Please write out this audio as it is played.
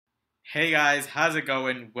Hey guys, how's it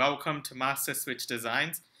going? Welcome to Master Switch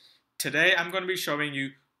Designs. Today I'm going to be showing you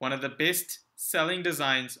one of the best selling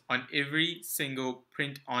designs on every single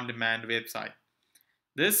print-on-demand website.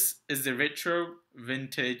 This is the retro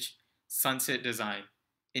vintage sunset design.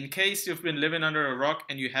 In case you've been living under a rock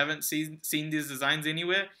and you haven't seen these designs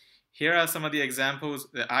anywhere, here are some of the examples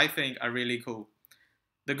that I think are really cool.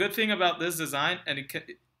 The good thing about this design, and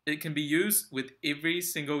it can be used with every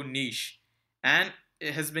single niche, and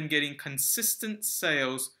it has been getting consistent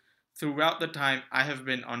sales throughout the time I have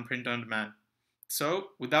been on print on demand. So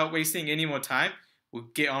without wasting any more time, we'll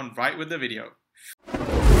get on right with the video.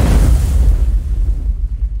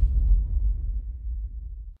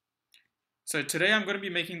 So today I'm going to be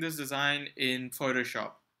making this design in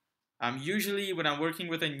Photoshop. Usually when I'm working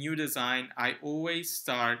with a new design, I always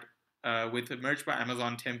start with the Merch by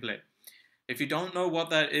Amazon template. If you don't know what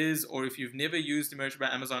that is, or if you've never used the Merch by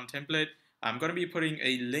Amazon template, I'm going to be putting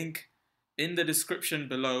a link in the description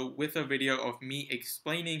below with a video of me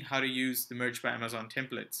explaining how to use the Merch by Amazon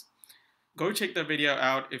templates. Go check the video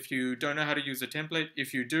out if you don't know how to use the template.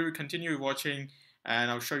 If you do, continue watching and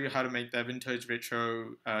I'll show you how to make that vintage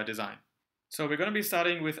retro design. So we're going to be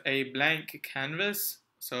starting with a blank canvas.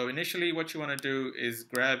 So initially what you want to do is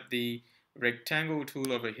grab the rectangle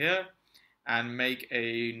tool over here and make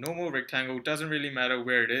a normal rectangle. Doesn't really matter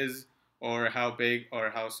where it is or how big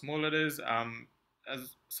or how small it is.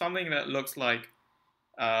 As something that looks like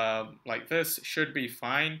this should be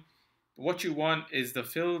fine. What you want is the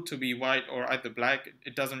fill to be white or either black.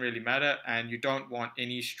 It doesn't really matter, and you don't want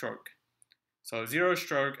any stroke. So 0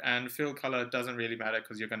 stroke, and fill color doesn't really matter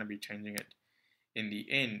because you're going to be changing it in the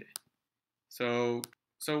end. So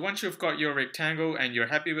once you've got your rectangle and you're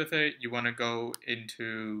happy with it, you want to go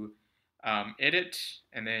into edit,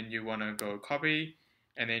 and then you want to go copy,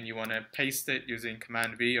 and then you want to paste it using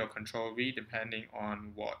Command V or Control V depending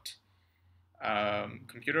on what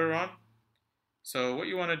computer you're on. So what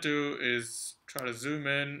you want to do is try to zoom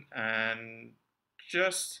in and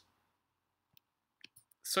just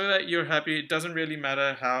so that you're happy. It doesn't really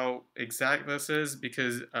matter how exact this is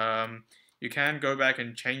because you can go back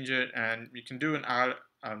and change it, and you can do an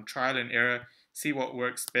trial and error, see what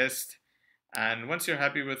works best. And once you're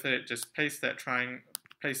happy with it, just paste that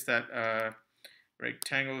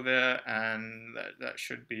rectangle there, and that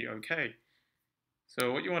should be okay.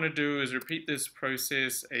 So what you want to do is repeat this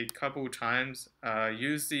process a couple times.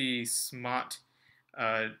 Use the smart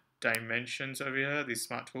dimensions over here, these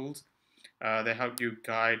smart tools. They help you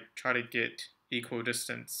try to get equal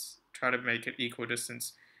distance, try to make it equal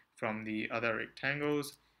distance from the other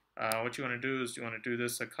rectangles. What you want to do is you want to do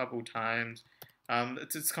this a couple times.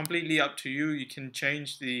 It's completely up to you. You can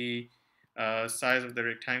change the size of the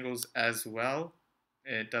rectangles as well.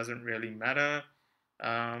 It doesn't really matter.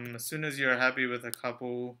 As soon as you're happy with a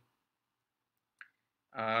couple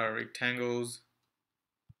rectangles,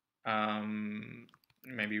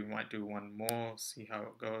 maybe we might do one more, see how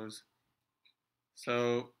it goes.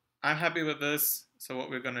 So I'm happy with this. So what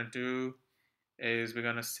we're going to do is we're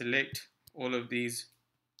going to select all of these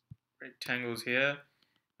rectangles here,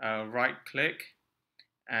 right click,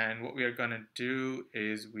 and what we are going to do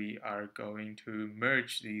is we are going to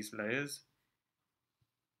merge these layers.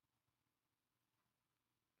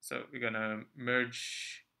 So we're going to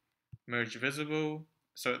merge visible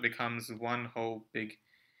so it becomes one whole big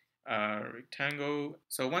rectangle.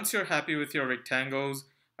 So once you're happy with your rectangles,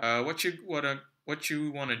 what you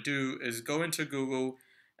want to do is go into Google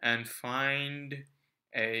and find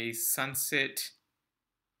a sunset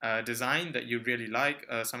design that you really like,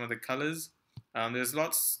 some of the colors. There's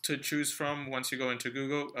lots to choose from. Once you go into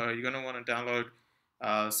Google, you're going to want to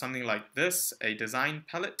download something like this, a design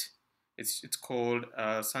palette. It's called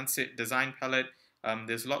Sunset Design Palette.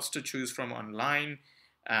 There's lots to choose from online,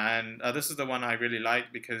 and this is the one I really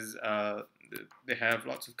like because they have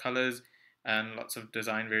lots of colors and lots of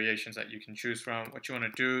design variations that you can choose from. What you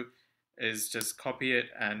want to do is just copy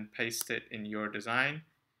it and paste it in your design.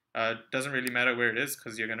 Doesn't really matter where it is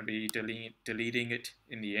because you're going to be deleting it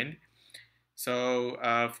in the end. So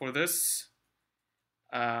for this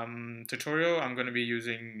tutorial, I'm going to be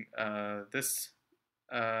using this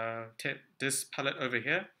palette over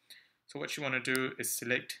here. So what you want to do is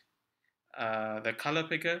select the color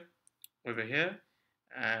picker over here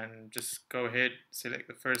and just go ahead, select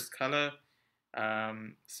the first color,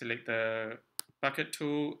 select the bucket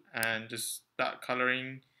tool, and just start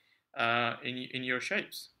coloring in your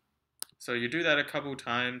shapes. So you do that a couple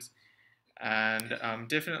times, and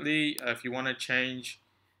definitely if you want to change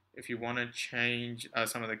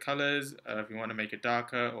some of the colors, if you want to make it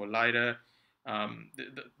darker or lighter,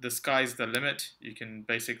 the sky's the limit. You can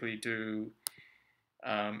basically do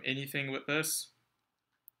anything with this.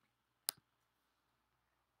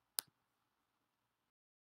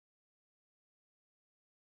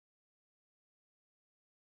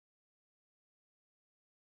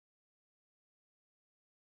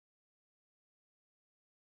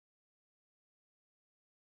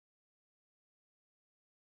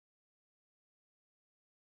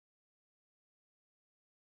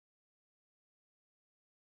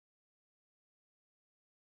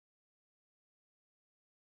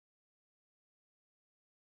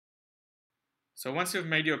 So once you've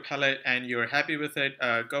made your palette and you're happy with it,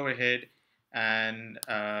 go ahead and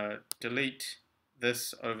delete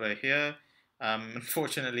this over here.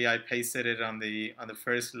 Unfortunately, I pasted it on the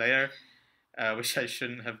first layer, which I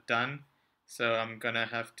shouldn't have done. So I'm gonna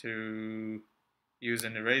have to use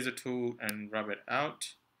an eraser tool and rub it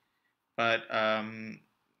out. But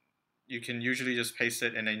you can usually just paste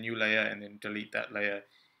it in a new layer and then delete that layer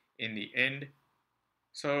in the end.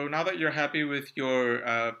 So now that you're happy with your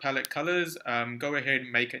palette colors, go ahead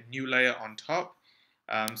and make a new layer on top.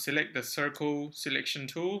 Select the circle selection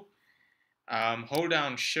tool. Hold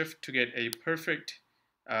down shift to get a perfect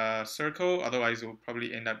circle, otherwise you'll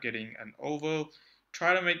probably end up getting an oval.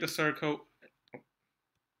 Try to make the circle,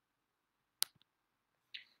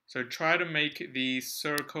 so try to make the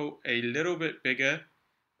circle a little bit bigger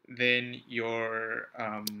than your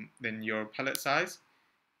palette size,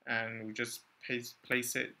 and we'll just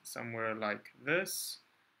place it somewhere like this.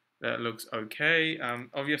 That looks okay.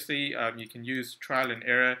 Obviously, you can use trial and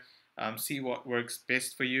error, see what works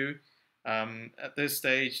best for you. At this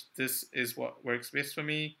stage, this is what works best for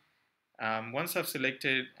me. Once I've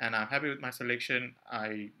selected and I'm happy with my selection,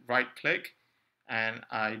 I right click and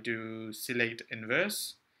I do select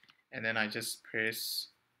inverse, and then I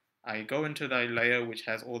go into the layer which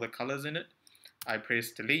has all the colors in it. I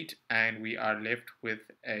press delete and we are left with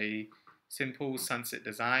a simple sunset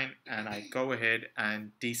design, and I go ahead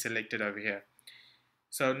and deselect it over here.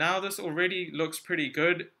 So now this already looks pretty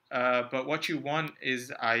good, but what you want is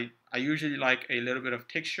I usually like a little bit of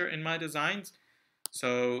texture in my designs.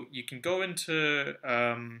 So you can go into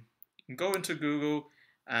Google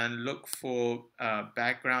and look for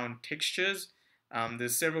background textures.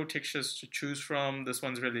 There's several textures to choose from. This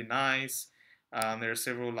one's really nice. There are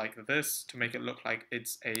several like this to make it look like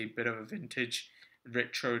it's a bit of a vintage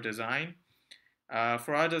retro design.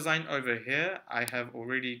 For our design over here, I have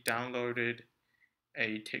already downloaded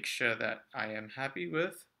a texture that I am happy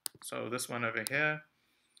with. So this one over here.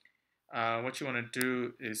 What you want to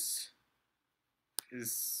do is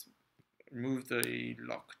remove the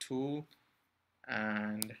lock tool,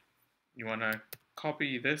 and you want to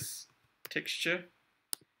copy this texture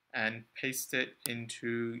and paste it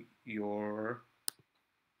into your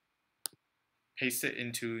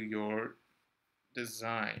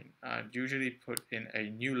design. Usually put in a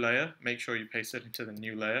new layer. Make sure you paste it into the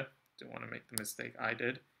new layer. Don't want to make the mistake I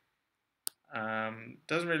did.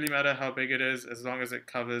 Doesn't really matter how big it is as long as it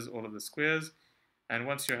covers all of the squares. And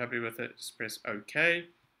once you're happy with it, just press OK.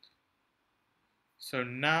 So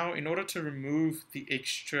now, in order to remove the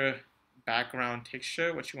extra background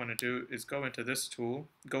texture, what you want to do is go into this tool,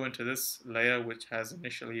 go into this layer which has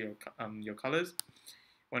initially your colors.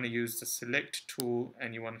 You want to use the select tool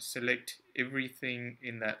and you want to select everything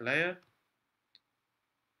in that layer.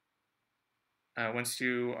 Once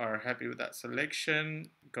you are happy with that selection,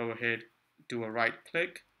 go ahead, do a right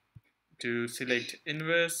click, do select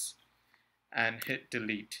inverse, and hit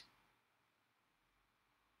delete.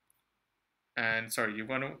 And sorry, you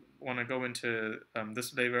want to go into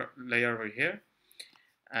this layer over here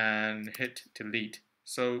and hit delete.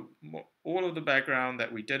 So all of the background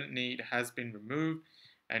that we didn't need has been removed,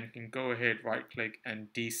 and you can go ahead, right click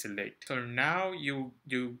and deselect. So now you're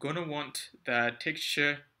gonna want that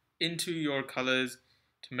texture into your colors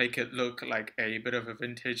to make it look like a bit of a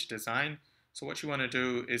vintage design. So what you want to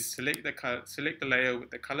do is select the layer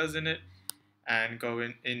with the colors in it and go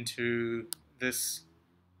into this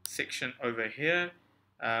section over here.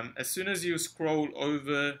 As soon as you scroll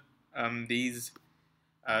over these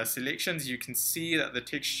selections, you can see that the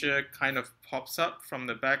texture kind of pops up from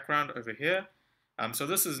the background over here. So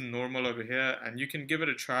this is normal over here, and you can give it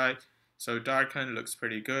a try. So darken looks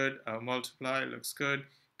pretty good, multiply looks good,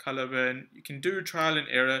 color burn, you can do trial and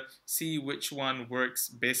error, see which one works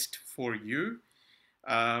best for you.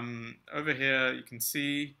 Over here you can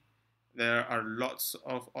see there are lots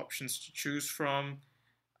of options to choose from.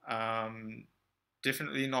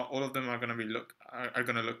 Definitely not all of them are going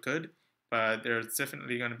to look good, but there's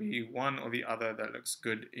definitely going to be one or the other that looks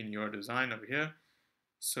good in your design over here.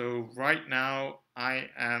 So right now I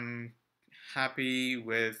am happy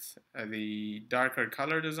with the darker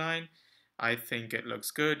color design. I think it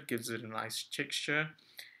looks good, gives it a nice texture,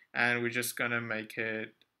 and we're just gonna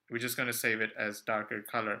save it as darker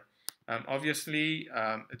color. Obviously,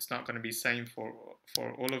 it's not gonna be same for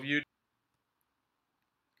all of you.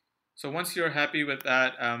 So once you're happy with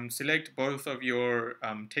that, select both of your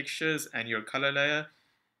textures and your color layer.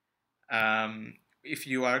 If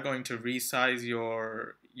you are going to resize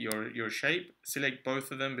your shape, select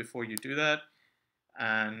both of them before you do that,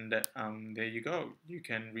 and there you go. You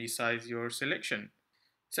can resize your selection.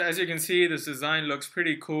 So as you can see, this design looks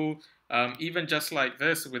pretty cool. Even just like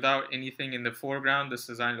this, without anything in the foreground, this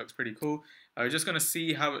design looks pretty cool. We're just going to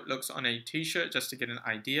see how it looks on a t-shirt just to get an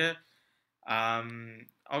idea.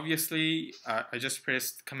 Obviously, I just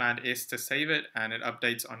pressed Command S to save it, and it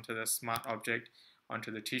updates onto the smart object onto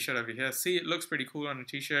the t-shirt over here. See, it looks pretty cool on a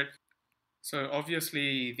t-shirt. So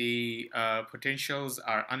obviously the potentials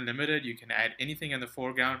are unlimited. You can add anything in the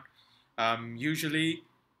foreground. Usually,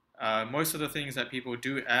 most of the things that people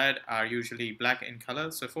do add are usually black in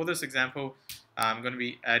color. So for this example, I'm going to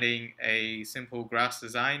be adding a simple grass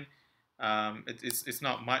design. It's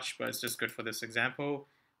not much, but it's just good for this example.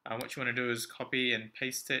 What you want to do is copy and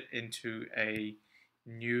paste it into a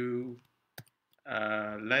new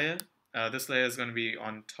layer. This layer is going to be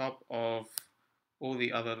on top of all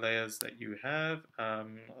the other layers that you have.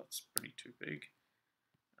 That's pretty too big.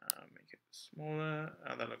 Make it smaller.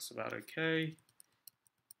 That looks about okay.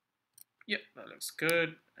 Yep, that looks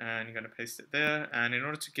good. And you're going to paste it there. And in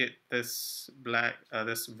order to get this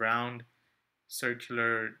this round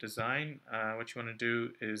circular design, what you want to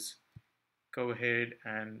do is go ahead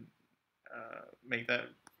and make that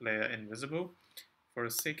layer invisible for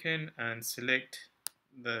a second and select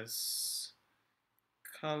this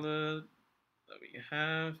color that we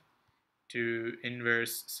have. Do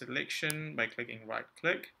inverse selection by clicking right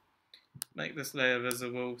click, make this layer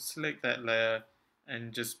visible, select that layer,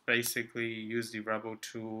 and just basically use the rubber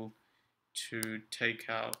tool to take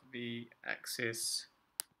out the excess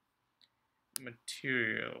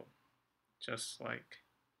material, just like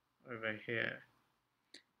over here.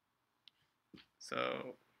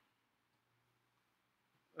 So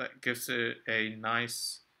that gives it a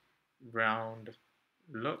nice round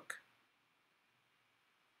look.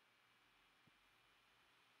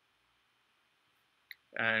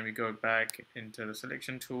 And we go back into the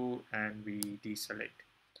selection tool and we deselect.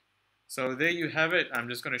 So there you have it. I'm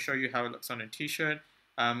just going to show you how it looks on a t-shirt.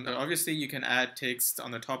 Obviously you can add text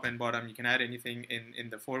on the top and bottom. You can add anything in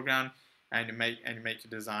the foreground and make your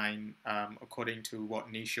design according to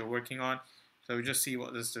what niche you're working on. So we just see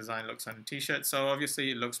what this design looks on a t-shirt. So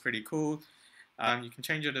obviously it looks pretty cool. You can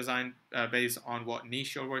change your design based on what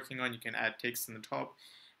niche you're working on. You can add text in the top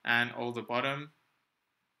and all the bottom.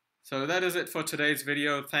 So that is it for today's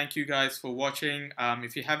video. Thank you guys for watching.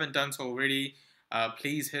 If you haven't done so already,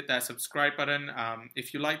 please hit that subscribe button.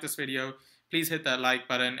 If you like this video, please hit that like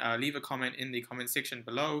button. Leave a comment in the comment section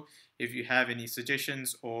below if you have any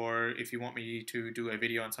suggestions or if you want me to do a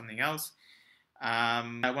video on something else.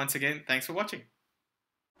 Once again, thanks for watching.